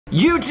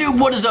YouTube,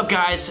 what is up,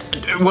 guys?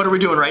 What are we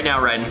doing right now,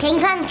 Ryden?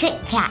 Ping Pong trick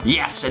shot.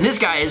 Yes, and this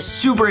guy is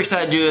super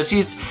excited to do this.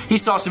 He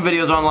saw some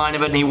videos online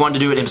of it and he wanted to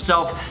do it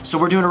himself, so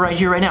we're doing it right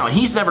here, right now. And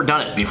he's never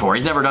done it before.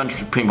 He's never done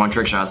ping pong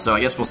trick shots, so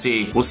I guess we'll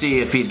see. We'll see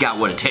if he's got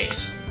what it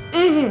takes.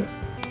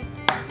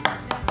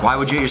 Why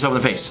would you hit yourself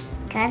in the face?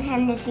 Because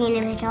I'm the scene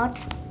of results.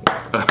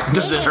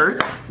 Does it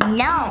hurt?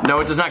 No. No,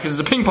 it does not, because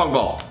it's a ping pong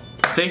ball.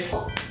 See?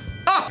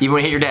 Oh, even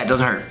when you hit your dad, it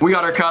doesn't hurt. We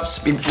got our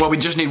cups. Well, we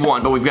just need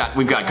one, but we've got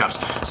cups.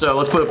 So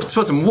let's put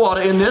some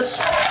water in this.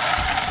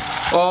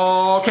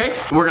 Okay,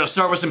 we're gonna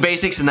start with some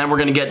basics, and then we're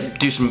gonna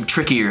do some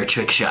trickier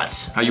trick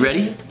shots. Are you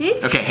ready?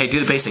 Okay, hey, do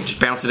the basic.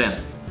 Just bounce it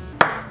in.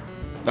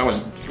 That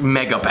was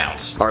mega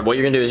bounce. All right, what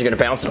you're gonna do is you're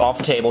gonna bounce it off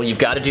the table. You've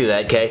got to do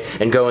that, okay?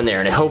 And go in there,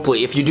 and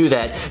hopefully, if you do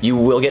that, you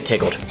will get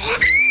tickled.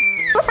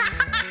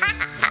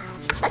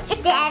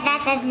 Dad,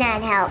 that does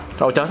not help.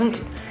 Oh, it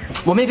doesn't?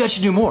 Well, maybe I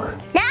should do more.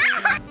 No!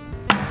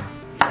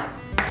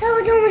 That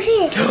was almost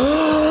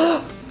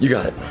it. You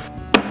got it.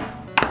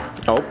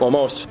 Oh,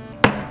 almost.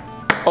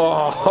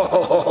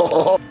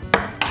 Oh.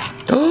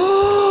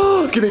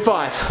 Give me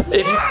 5.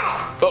 If you,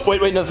 oh,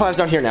 wait, no, the 5's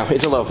down here now.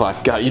 It's a low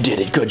 5. Got it, you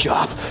did it. Good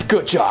job.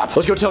 Good job.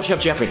 Let's go tell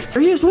Chef Jeffrey.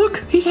 There he is,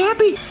 look. He's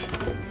happy.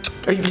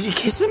 Did you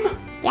kiss him?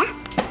 Yeah.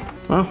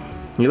 Well,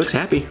 he looks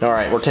happy. All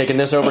right, we're taking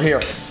this over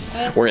here.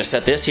 We're gonna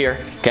set this here,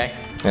 okay?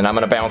 And I'm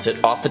gonna bounce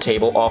it off the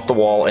table, off the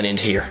wall, and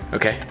into here,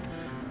 okay?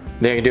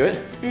 Think I can do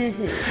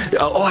it?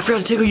 Oh, I forgot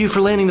to tickle you for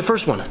landing the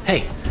first one.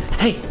 Hey.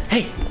 How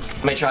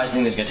many tries do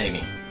you think this is gonna take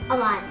me? A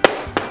lot.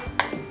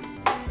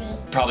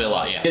 Probably a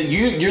lot, yeah.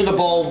 You're the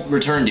ball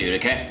return dude,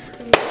 okay?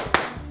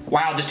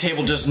 Wow, this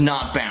table does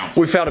not bounce.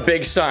 We found a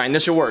big sign.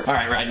 This will work. All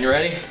right, Ryden, you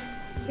ready?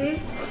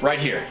 Right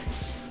here.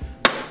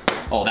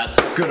 Oh, that's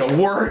gonna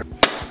work.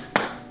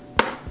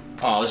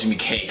 Oh, this is gonna be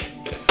cake.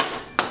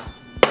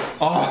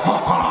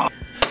 Oh.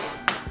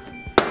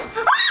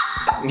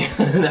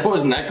 That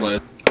wasn't that close.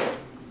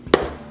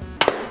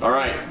 All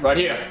right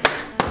here.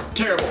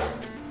 Terrible.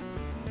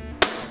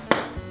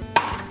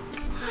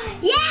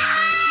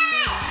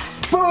 Yeah!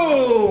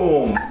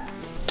 Boom!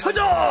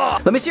 Ta-da!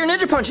 Let me see your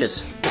ninja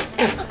punches.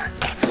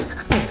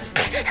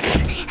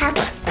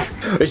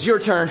 It's your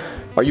turn.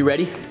 Are you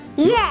ready?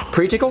 Yeah.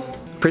 Pre-tickle?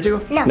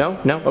 Pre-tickle? No.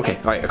 No? Okay.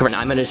 All right, come on.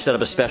 I'm gonna set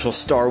up a special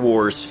Star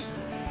Wars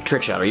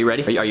trick shot. Are you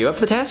ready? Are you up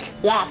for the task?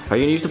 Yes. Are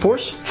you gonna use the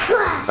Force?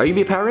 Are you gonna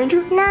be a Power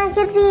Ranger? No, I'm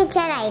gonna be a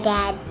Jedi,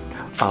 Dad.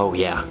 Oh,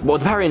 yeah. Well,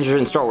 the Power Rangers are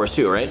in Star Wars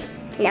too, right?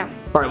 No.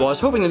 All right, well, I was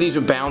hoping that these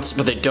would bounce,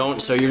 but they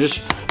don't, so you're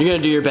gonna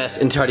do your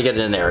best and try to get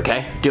it in there,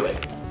 okay? Do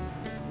it.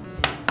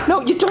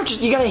 No, you don't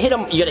you gotta hit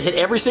them, you gotta hit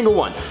every single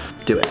one.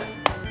 Do it.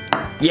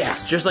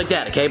 Yes, just like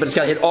that, okay? But it's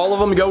gotta hit all of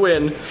them, go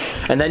in,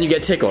 and then you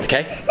get tickled,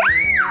 okay?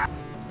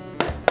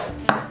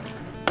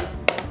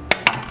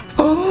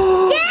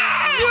 Oh!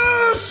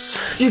 Yes!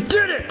 You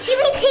did it! Give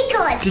me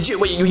tickled. Did you,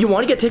 wait, you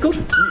wanna get tickled?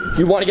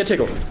 You wanna get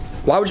tickled.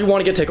 Why would you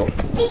wanna get tickled?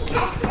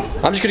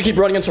 I'm just gonna keep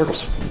running in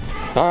circles.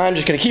 I'm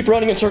just gonna keep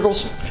running in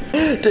circles.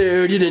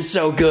 Dude, you did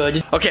so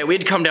good. Okay, we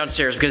had to come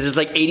downstairs because it's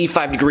like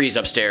 85 degrees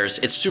upstairs.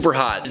 It's super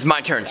hot. It's my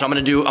turn, so I'm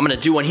gonna do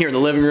one here in the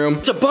living room.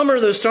 It's a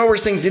bummer those Star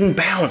Wars things didn't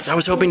bounce. I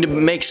was hoping to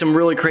make some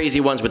really crazy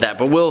ones with that,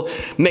 but we'll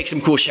make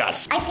some cool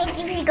shots. I think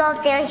you should go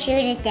up there and shoot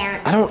it down.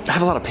 I don't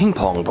have a lot of ping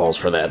pong balls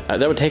for that.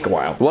 That would take a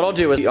while. What I'll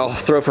do is I'll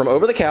throw from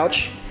over the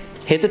couch,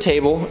 hit the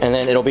table, and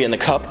then it'll be in the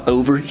cup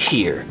over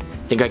here.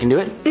 Think I can do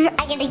it? I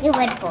gotta do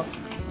one more.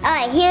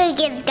 Alright, here it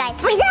is, guys.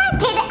 My dad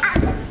did it!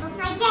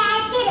 My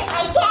dad did it!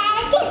 My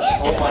dad did it!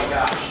 Oh my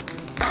gosh.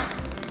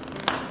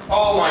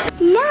 Oh my god.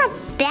 Not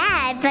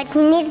bad, but he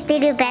needs to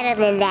do better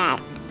than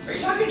that. Are you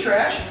talking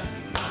trash?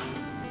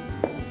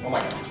 Oh my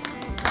god.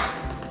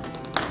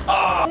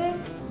 Ah.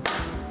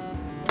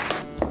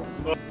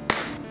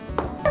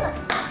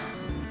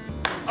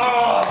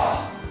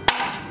 Oh.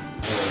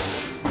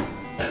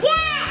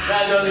 Yeah!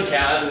 That doesn't count.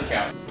 That doesn't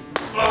count.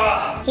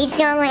 Ah. He's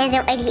gonna land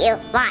it right here.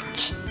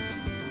 Watch.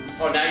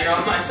 Oh, now you're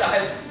on my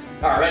side.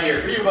 All right, right here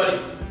for you, buddy.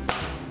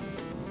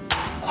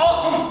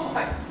 Oh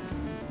my.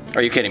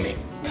 Are you kidding me?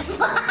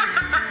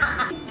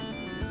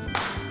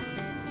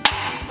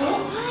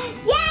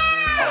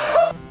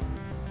 Yeah!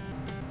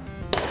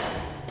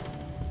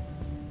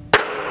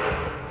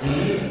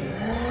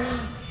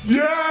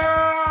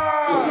 Yeah!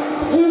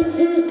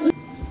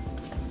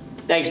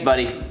 Thanks,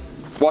 buddy.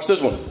 Watch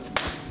this one.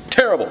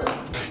 Terrible.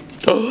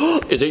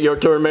 Is it your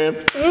turn, man?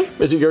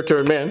 Is it your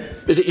turn, man?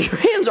 Is it? Your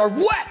hands are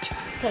wet!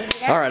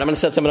 All right, I'm gonna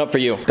set something up for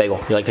you. Bagel,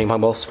 you like ping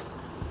pong balls?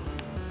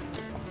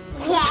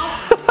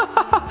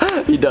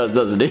 Yes. He does,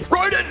 doesn't he?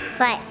 Ryden!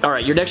 What? All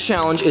right, your next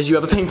challenge is you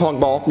have a ping pong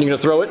ball. You're gonna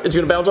throw it. It's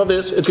gonna bounce off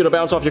this. It's gonna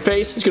bounce off your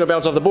face. It's gonna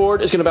bounce off the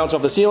board. It's gonna bounce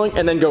off the ceiling,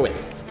 and then go in.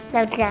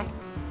 No, it's not.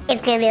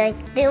 It's gonna be like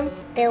boom,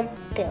 boom,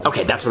 boom.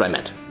 Okay, that's what I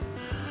meant.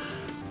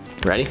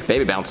 Ready?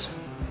 Baby bounce.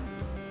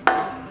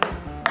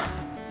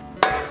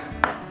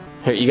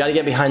 Here, you gotta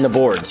get behind the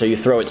board so you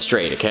throw it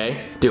straight,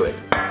 okay? Do it.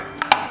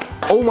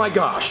 Oh my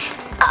gosh.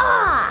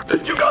 Ah!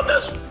 You got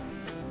this.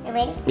 You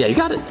ready? Yeah, you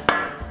got it.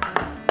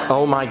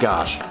 Oh my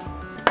gosh.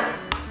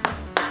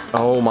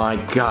 Oh my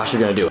gosh,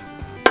 you're gonna do it.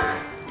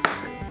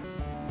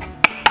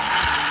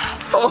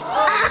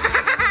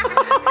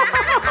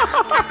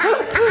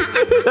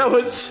 Dude, that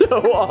was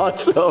so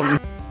awesome.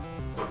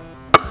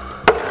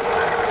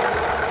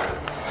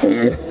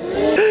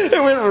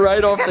 It went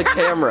right off the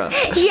camera.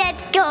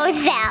 Let's go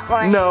with that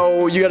one.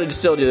 No, you gotta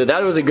still do that.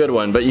 That was a good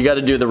one, but you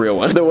gotta do the real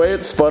one. The way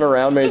it spun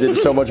around made it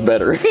so much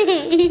better.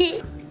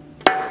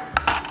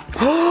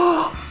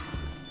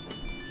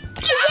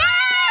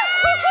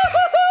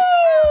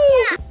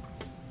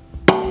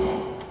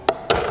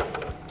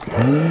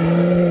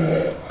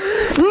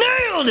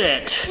 Nailed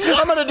it!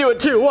 I'm gonna do it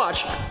too,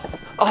 watch.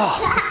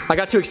 Oh, I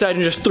got too excited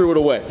and just threw it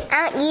away.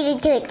 I want you to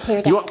do it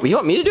too. You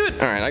want me to do it?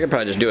 All right, I could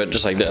probably just do it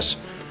just like this.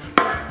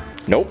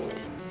 Nope.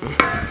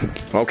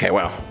 Okay,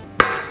 wow.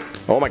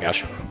 Oh my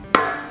gosh. Yeah!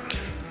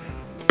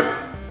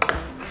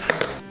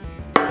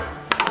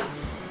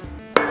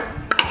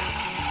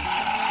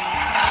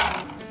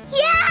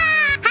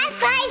 High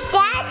five,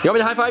 Dad. You want me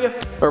to high five you?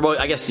 Or well,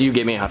 I guess you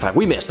gave me a high five.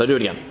 We missed. I'll do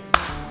it again.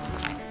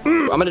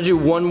 I'm gonna do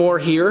one more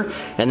here,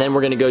 and then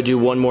we're gonna go do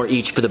one more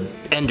each for the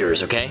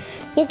enders, okay?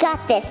 You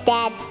got this,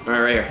 Dad. All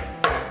right, right here.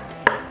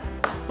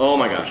 Oh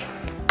my gosh.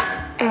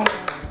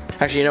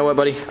 Actually, you know what,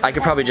 buddy? I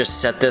could probably just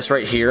set this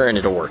right here and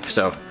it'll work,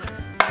 so.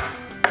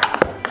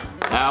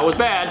 That was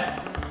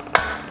bad.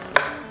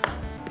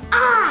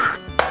 Ah!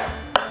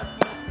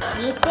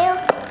 Me too?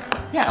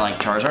 Yeah, like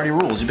Charizard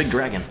rules. He's a big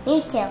dragon.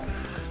 Me too.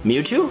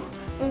 Mewtwo?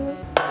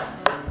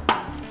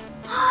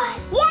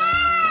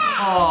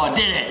 Yeah! Oh,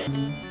 did it!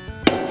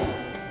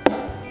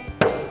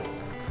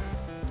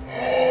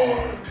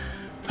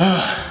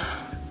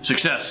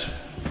 Success.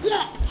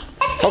 Yeah.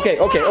 Okay.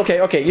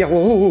 Yeah,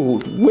 whoa.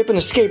 Whipping a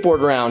skateboard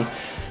around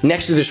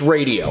next to this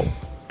radio.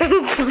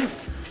 I'm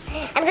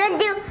gonna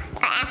do an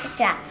acid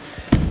drop.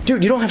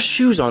 Dude, you don't have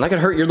shoes on. That could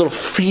hurt your little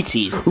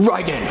feetsies.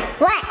 Ryden.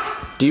 What?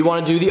 Do you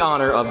want to do the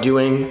honor of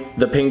doing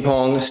the ping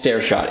pong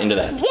stair shot into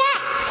that?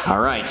 Yes! All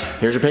right,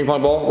 here's your ping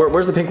pong ball.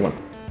 Where's the pink one?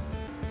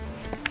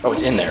 Oh,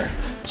 it's in there.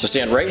 So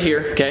stand right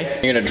here, okay?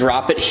 You're gonna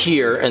drop it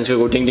here and it's gonna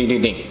go ding, ding,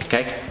 ding, ding,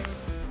 okay?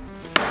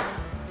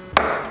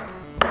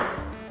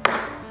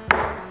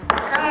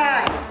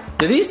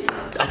 Do these,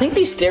 I think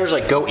these stairs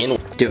like go in.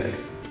 Do it.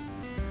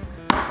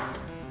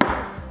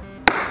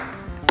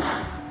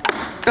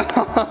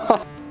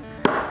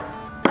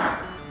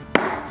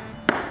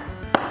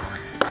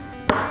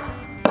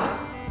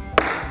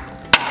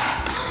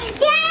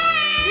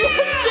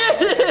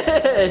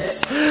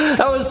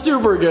 That was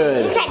super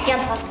good. Try to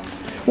jump off.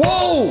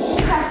 Whoa!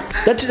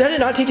 That did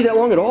not take you that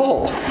long at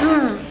all.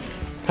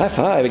 High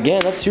five again.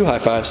 That's 2 high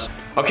fives.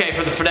 Okay,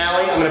 for the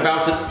finale, I'm gonna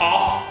bounce it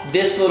off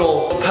this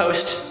little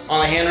post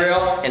on the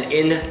handrail and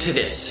into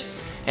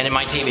this. And it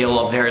might take me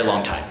a very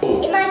long time.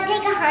 Ooh. It might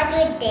take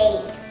 100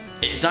 days.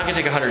 It's not gonna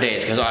take 100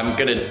 days because I'm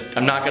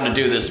not gonna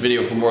do this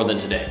video for more than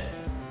today.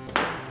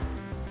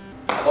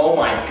 Oh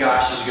my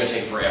gosh, this is gonna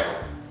take forever.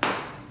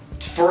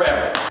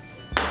 Forever.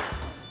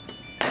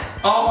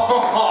 Oh!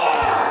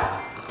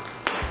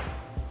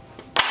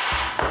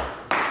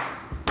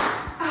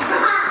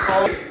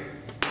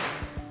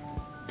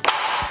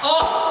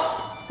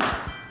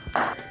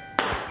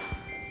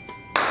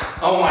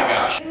 Oh my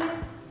gosh.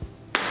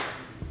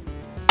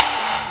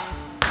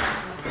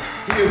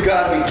 You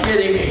gotta be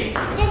kidding me.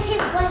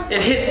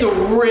 It hit the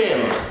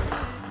rim.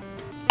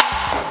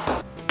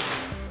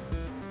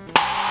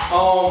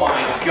 Oh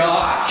my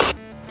gosh.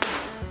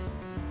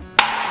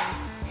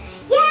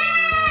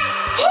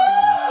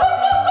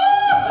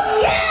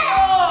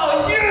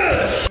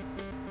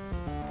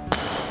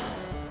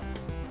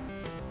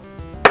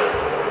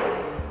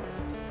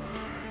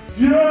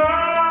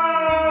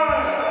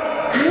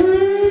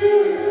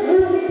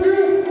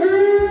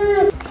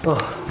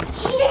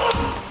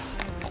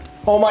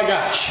 Oh my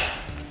gosh.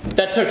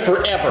 That took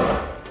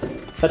forever.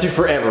 That took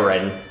forever,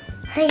 Ryden.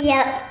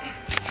 Yep.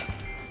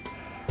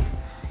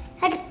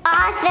 That's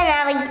awesome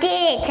how we did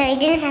it, so we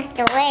didn't have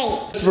to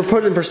wait. So for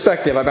put it in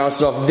perspective, I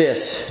bounced it off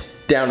this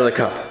down to the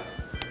cup.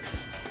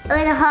 It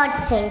was a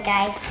hard thing,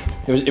 guys.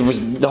 It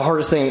was the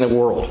hardest thing in the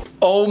world.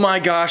 Oh my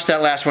gosh,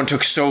 that last one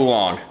took so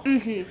long.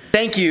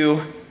 Thank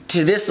you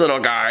to this little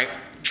guy,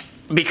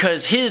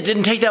 because his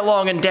didn't take that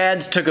long and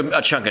Dad's took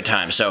a chunk of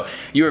time. So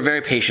you were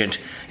very patient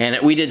and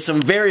we did some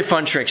very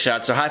fun trick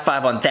shots, so high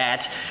five on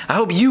that. I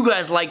hope you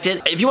guys liked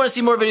it. If you want to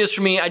see more videos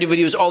from me, I do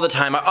videos all the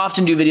time. I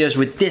often do videos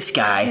with this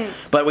guy,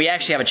 but we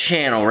actually have a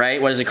channel,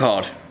 right? What is it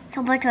called?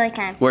 Toy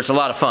Time. Where it's a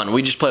lot of fun.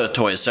 We just play with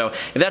toys. So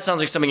if that sounds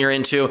like something you're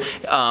into,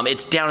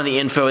 it's down in the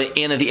info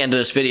and at the end of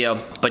this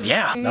video. But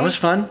yeah, that was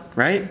fun,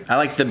 right? I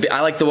like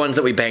the ones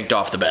that we banked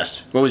off the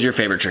best. What was your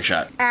favorite trick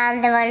shot? The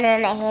one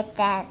when I hit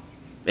that.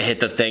 It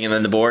hit the thing and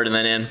then the board and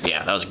then in?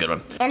 Yeah, that was a good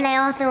one. And I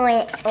also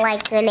went,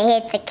 like, when I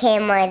hit the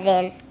camera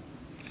then.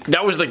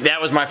 That was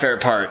my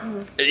favorite part,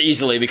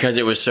 easily, because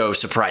it was so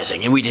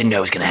surprising and we didn't know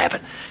it was gonna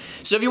happen.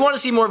 So if you want to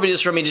see more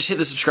videos from me, just hit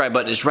the subscribe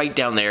button. It's right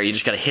down there. You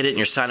just gotta hit it and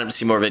you're signed up to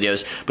see more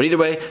videos. But either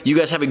way, you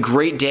guys have a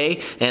great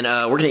day, and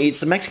we're gonna eat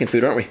some Mexican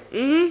food, aren't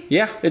we?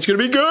 Yeah, it's gonna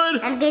be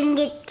good. I'm gonna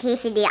get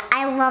quesadilla.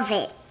 I love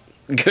it.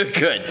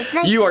 Good.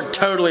 You are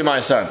totally my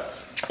son.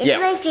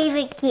 It's my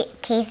favorite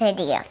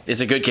quesadilla.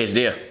 It's a good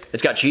quesadilla.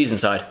 It's got cheese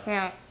inside.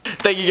 Yeah.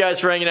 Thank you guys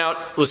for hanging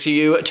out. We'll see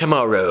you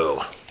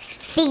tomorrow.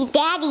 See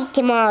Daddy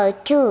tomorrow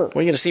too. Well,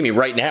 you're gonna see me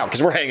right now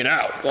because we're hanging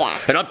out. Yeah.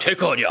 And I'm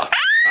tickling you.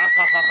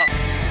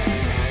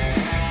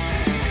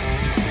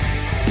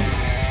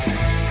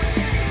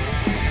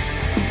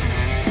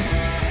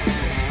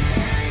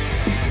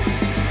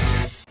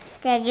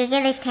 Dad, you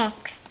get a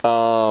text.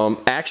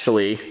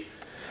 Actually,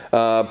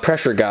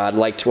 Pressure God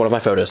liked one of my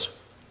photos.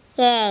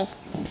 Yay.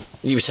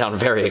 You sound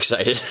very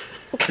excited.